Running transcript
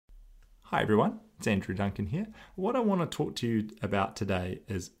Hi everyone, it's Andrew Duncan here. What I want to talk to you about today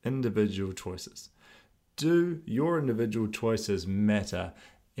is individual choices. Do your individual choices matter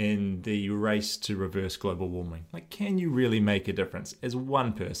in the race to reverse global warming? Can you really make a difference as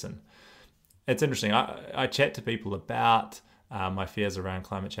one person? It's interesting. I chat to people about my fears around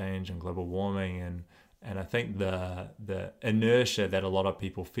climate change and global warming, and I think the inertia that a lot of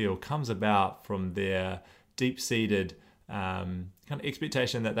people feel comes about from their deep-seated kind of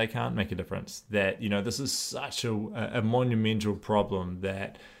expectation that they can't make a difference. That this is such a monumental problem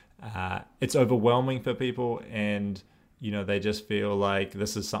that it's overwhelming for people, and they just feel like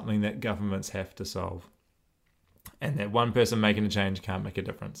this is something that governments have to solve, and that one person making a change can't make a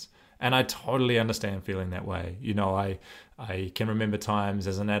difference. And I totally understand feeling that way. I can remember times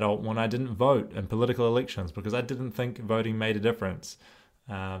as an adult when I didn't vote in political elections because I didn't think voting made a difference.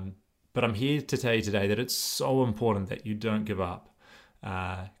 But I'm here to tell you today that it's so important that you don't give up.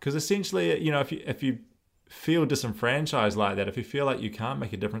 Because essentially, if you feel disenfranchised like that, if you feel like you can't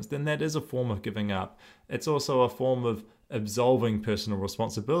make a difference, then that is a form of giving up. It's also a form of absolving personal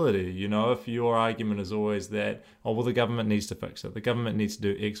responsibility. If your argument is always that, the government needs to fix it, the government needs to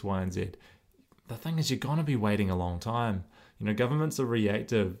do X, Y, and Z. The thing is, you're going to be waiting a long time. Governments are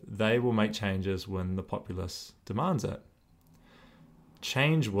reactive. They will make changes when the populace demands it.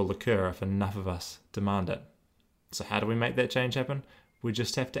 Change will occur if enough of us demand it. So how do we make that change happen? We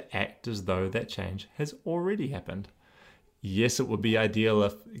just have to act as though that change has already happened. Yes, it would be ideal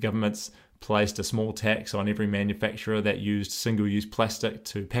if governments placed a small tax on every manufacturer that used single-use plastic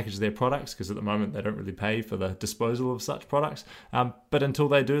to package their products, because at the moment they don't really pay for the disposal of such products. But until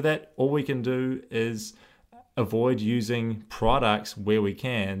they do that, all we can do is avoid using products where we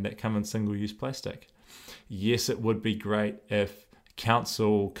can that come in single-use plastic. Yes, it would be great if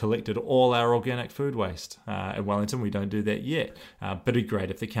council collected all our organic food waste. At Wellington, we don't do that yet, but it'd be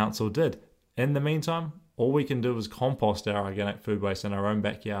great if the council did. In the meantime, all we can do is compost our organic food waste in our own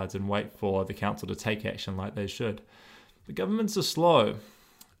backyards and wait for the council to take action like they should. The governments are slow.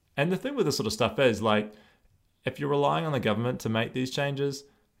 And the thing with this sort of stuff is, if you're relying on the government to make these changes,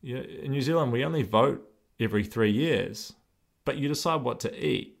 in New Zealand, we only vote every 3 years, but you decide what to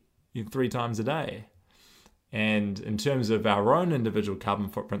eat 3 times a day. And in terms of our own individual carbon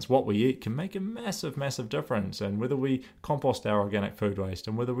footprints, what we eat can make a massive, massive difference. And whether we compost our organic food waste,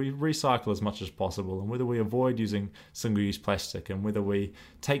 and whether we recycle as much as possible, and whether we avoid using single-use plastic, and whether we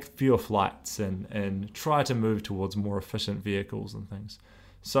take fewer flights and try to move towards more efficient vehicles and things.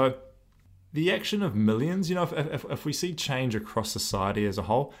 So the action of millions, if we see change across society as a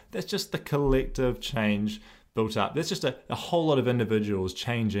whole, that's just the collective change built up. That's just a whole lot of individuals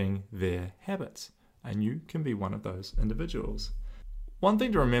changing their habits. And you can be one of those individuals. One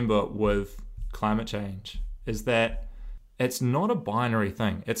thing to remember with climate change is that it's not a binary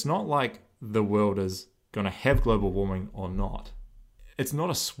thing. It's not like the world is going to have global warming or not. It's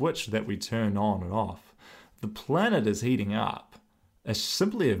not a switch that we turn on and off. The planet is heating up. It's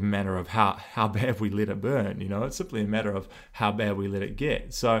simply a matter of how bad we let it burn. It's simply a matter of how bad we let it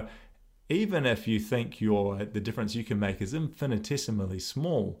get. So even if you think the difference you can make is infinitesimally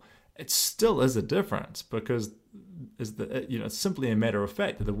small, it still is a difference, because it's simply a matter of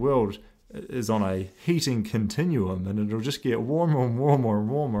fact that the world is on a heating continuum, and it'll just get warmer and warmer and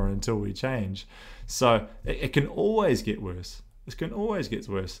warmer until we change. So it can always get worse. It can always get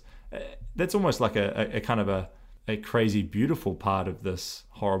worse. That's almost like a kind of a crazy beautiful part of this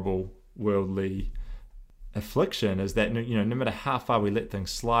horrible worldly affliction, is that no matter how far we let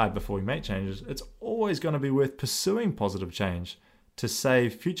things slide before we make changes, it's always going to be worth pursuing positive change to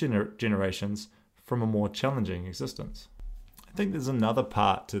save future generations from a more challenging existence. I think there's another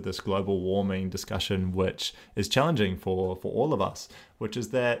part to this global warming discussion which is challenging for all of us, which is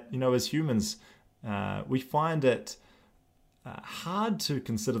that, as humans, we find it hard to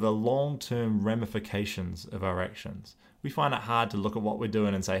consider the long-term ramifications of our actions. We find it hard to look at what we're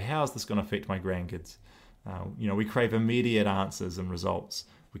doing and say, how is this going to affect my grandkids? We crave immediate answers and results.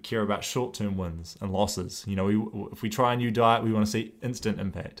 We care about short-term wins and losses. If we try a new diet, we want to see instant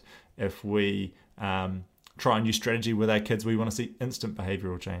impact. If we try a new strategy with our kids, we want to see instant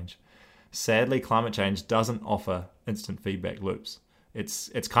behavioral change. Sadly, climate change doesn't offer instant feedback loops.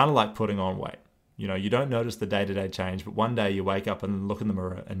 It's kind of like putting on weight. You don't notice the day-to-day change, but one day you wake up and look in the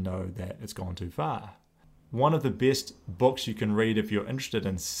mirror and know that it's gone too far. One of the best books you can read if you're interested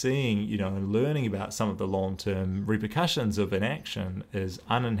in seeing, and learning about some of the long-term repercussions of inaction is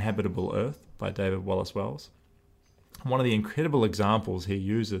Uninhabitable Earth by David Wallace Wells. One of the incredible examples he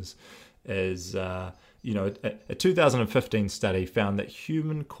uses is, a 2015 study found that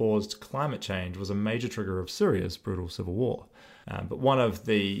human-caused climate change was a major trigger of Syria's brutal civil war. But one of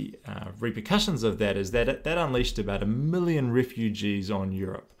the repercussions of that is that that unleashed about 1 million refugees on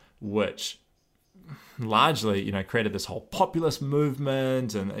Europe, which largely, created this whole populist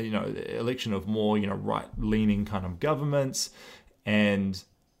movement and, election of more, right-leaning kind of governments. And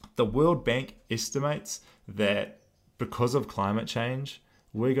the World Bank estimates that because of climate change,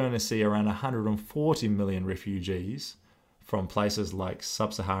 we're going to see around 140 million refugees from places like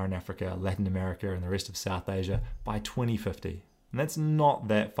Sub-Saharan Africa, Latin America, and the rest of South Asia by 2050. And that's not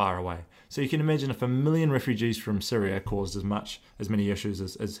that far away. So you can imagine if 1 million refugees from Syria caused as many issues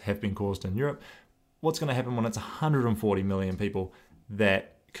as have been caused in Europe, what's going to happen when it's 140 million people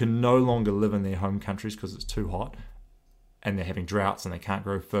that can no longer live in their home countries because it's too hot, and they're having droughts and they can't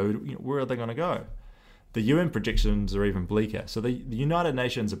grow food? Where are they going to go? The UN projections are even bleaker. So the United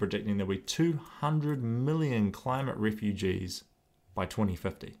Nations are predicting there'll be 200 million climate refugees by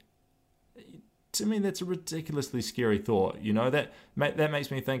 2050. To me, that's a ridiculously scary thought. That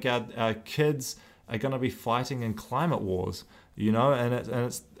makes me think our kids are going to be fighting in climate wars. And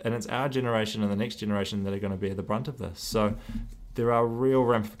it's our generation and the next generation that are going to bear the brunt of this. So there are real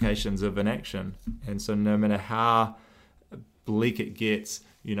ramifications of inaction. And so no matter how bleak it gets,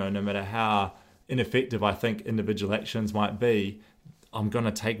 no matter how ineffective I think individual actions might be, I'm going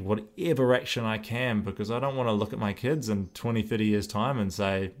to take whatever action I can, because I don't want to look at my kids in 20, 30 years time and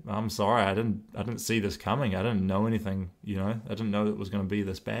say, I'm sorry, I didn't see this coming. I didn't know anything, I didn't know it was going to be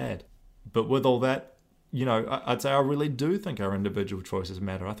this bad. But with all that, I'd say I really do think our individual choices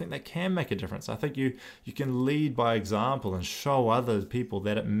matter. I think they can make a difference. I think you can lead by example and show other people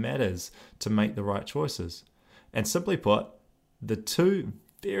that it matters to make the right choices. And simply put, the two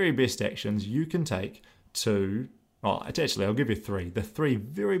very best actions you can take I'll give you three. The three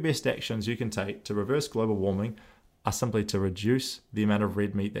very best actions you can take to reverse global warming are simply to reduce the amount of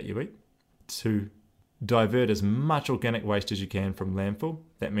red meat that you eat, to divert as much organic waste as you can from landfill.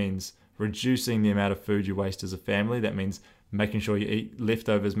 That means reducing the amount of food you waste as a family. That means making sure you eat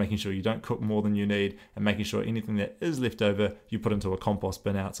leftovers, making sure you don't cook more than you need, and making sure anything that is left over you put into a compost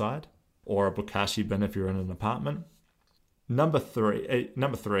bin outside, or a bokashi bin if you're in an apartment. Number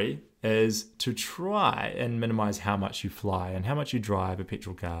three is to try and minimize how much you fly and how much you drive a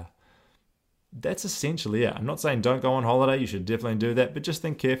petrol car. That's essentially it. I'm not saying don't go on holiday. You should definitely do that, but just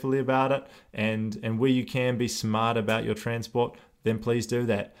think carefully about it. And where you can be smart about your transport, then please do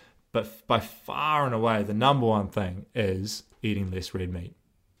that. But by far and away, the number one thing is eating less red meat.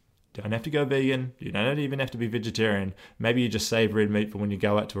 Don't have to go vegan. You don't even have to be vegetarian. Maybe you just save red meat for when you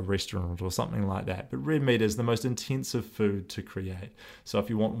go out to a restaurant or something like that. But red meat is the most intensive food to create. So if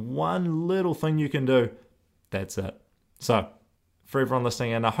you want one little thing you can do, that's it. So for everyone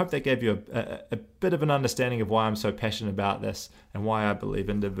listening, and I hope that gave you a bit of an understanding of why I'm so passionate about this and why I believe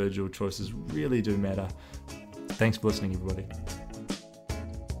individual choices really do matter. Thanks for listening, everybody.